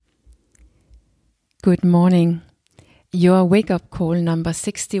Good morning. Your wake-up call number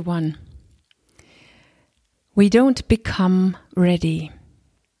 61. We don't become ready.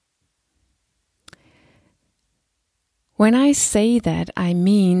 When I say that, I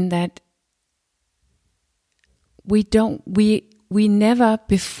mean that we never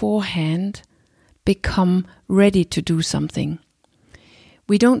beforehand become ready to do something.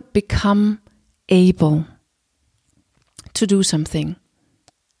 We don't become able to do something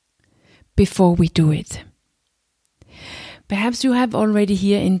before we do it. Perhaps you have already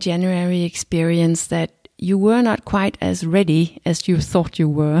here in January experienced that you were not quite as ready as you thought you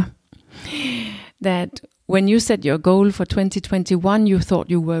were. That when you set your goal for 2021, you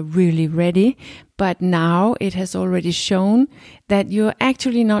thought you were really ready, but now it has already shown that you're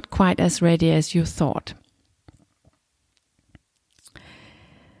actually not quite as ready as you thought.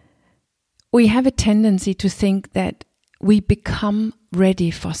 We have a tendency to think that we become ready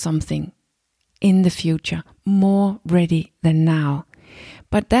for something in the future, more ready than now.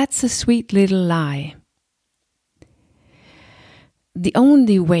 But that's a sweet little lie. The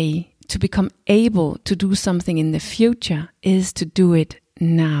only way to become able to do something in the future is to do it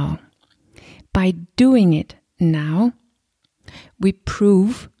now. By doing it now, we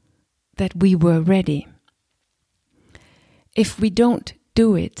prove that we were ready. If we don't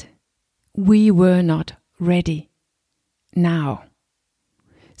do it, we were not ready now.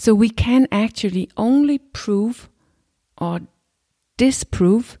 So we can actually only prove or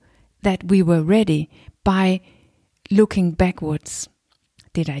disprove that we were ready by looking backwards.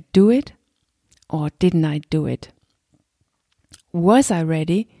 Did I do it or didn't I do it? Was I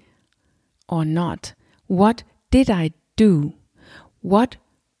ready or not? What did I do? What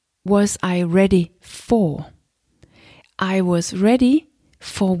was I ready for? I was ready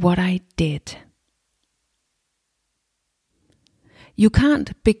for what I did. You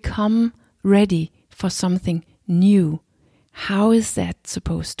can't become ready for something new. How is that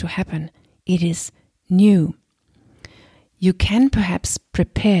supposed to happen? It is new. You can perhaps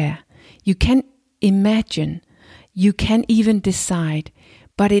prepare, you can imagine, you can even decide,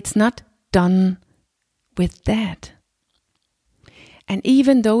 but it's not done with that. And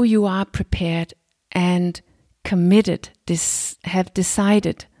even though you are prepared and committed, have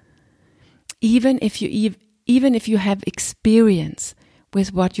decided, even if you have experience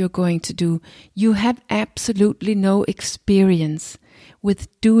with what you're going to do, you have absolutely no experience with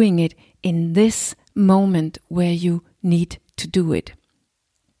doing it in this moment where you need to do it.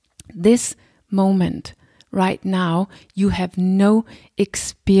 This moment, right now, you have no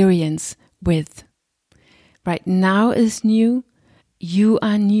experience with. Right now is new, you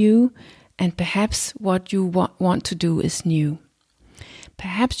are new, and perhaps what you want to do is new.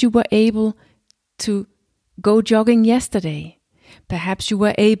 Perhaps you were able to go jogging yesterday. Perhaps you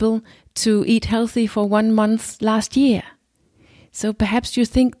were able to eat healthy for 1 month last year. So perhaps you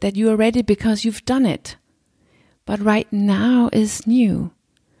think that you are ready because you've done it. But right now is new.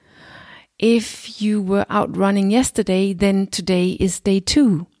 If you were out running yesterday, then today is day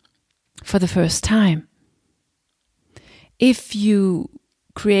 2 for the first time. If you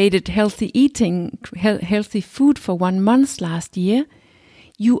created healthy eating, healthy food for 1 month last year,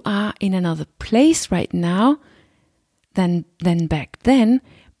 you are in another place right now than back then,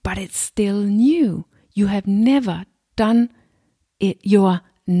 but it's still new. You have never done it. You are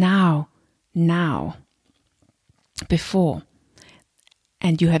now before.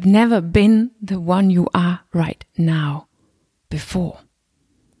 And you have never been the one you are right now before.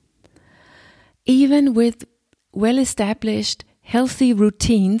 Even with well-established healthy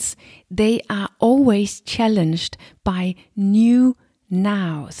routines, they are always challenged by new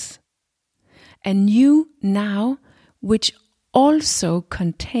nows. A new now which also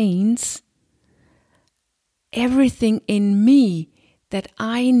contains everything in me that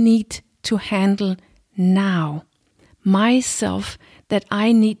I need to handle now. Myself that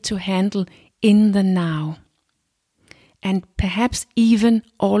I need to handle in the now. And perhaps even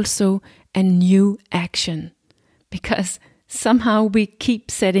also a new action. Because somehow we keep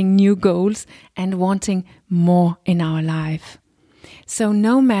setting new goals and wanting more in our life. So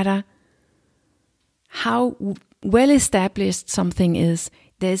no matter how well established something is,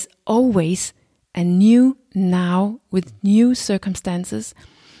 there's always a new now with new circumstances.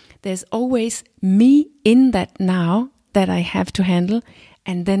 There's always me in that now that I have to handle,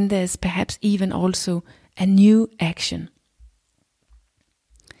 and then there's perhaps even also a new action.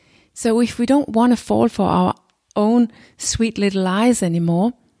 So if we don't want to fall for our own sweet little lies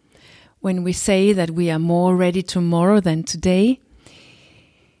anymore, when we say that we are more ready tomorrow than today,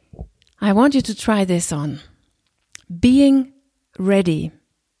 I want you to try this on. Being ready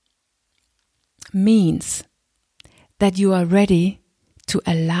means that you are ready to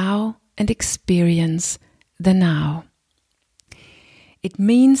allow and experience the now. It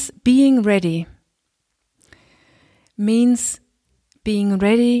means being ready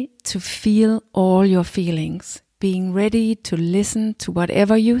to feel all your feelings, being ready to listen to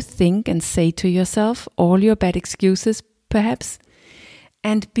whatever you think and say to yourself, all your bad excuses perhaps,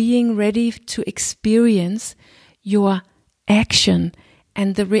 and being ready to experience your action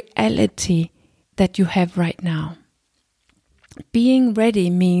and the reality that you have right now. Being ready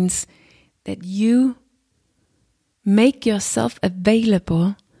means that you make yourself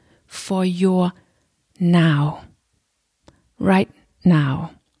available for your now, right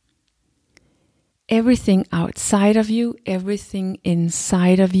now. Everything outside of you, everything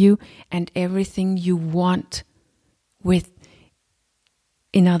inside of you, and everything you want with,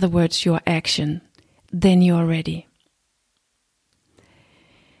 in other words, your action, then you are ready.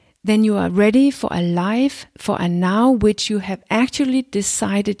 Then you are ready for a life, for a now which you have actually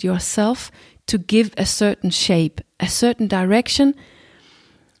decided yourself to give a certain shape, a certain direction,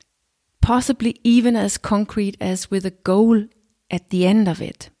 possibly even as concrete as with a goal at the end of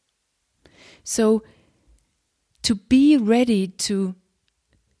it. So, to be ready to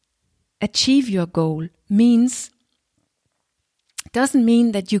achieve your goal doesn't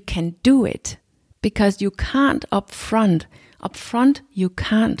mean that you can do it, because you can't up front you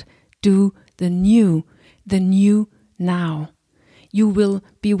can't do the new now. You will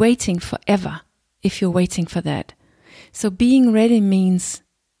be waiting forever if you're waiting for that. So being ready means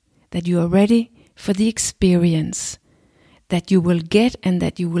that you are ready for the experience that you will get and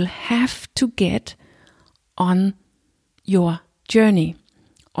that you will have to get on your journey,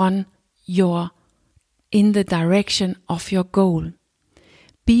 in the direction of your goal.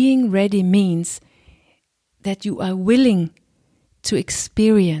 Being ready means that you are willing to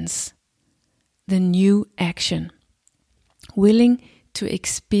experience the new action, willing to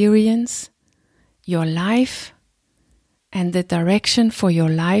experience your life and the direction for your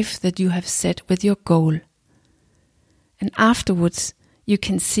life that you have set with your goal. And afterwards, you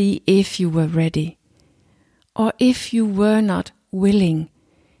can see if you were ready, or if you were not willing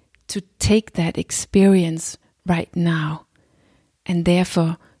to take that experience right now, and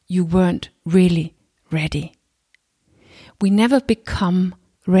therefore you weren't really ready. We never become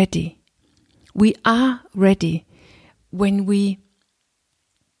ready. We are ready when we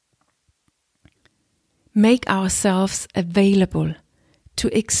make ourselves available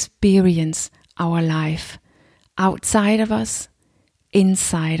to experience our life outside of us,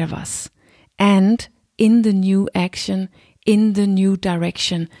 inside of us, and in the new action, in the new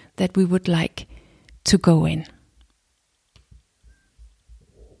direction that we would like to go in.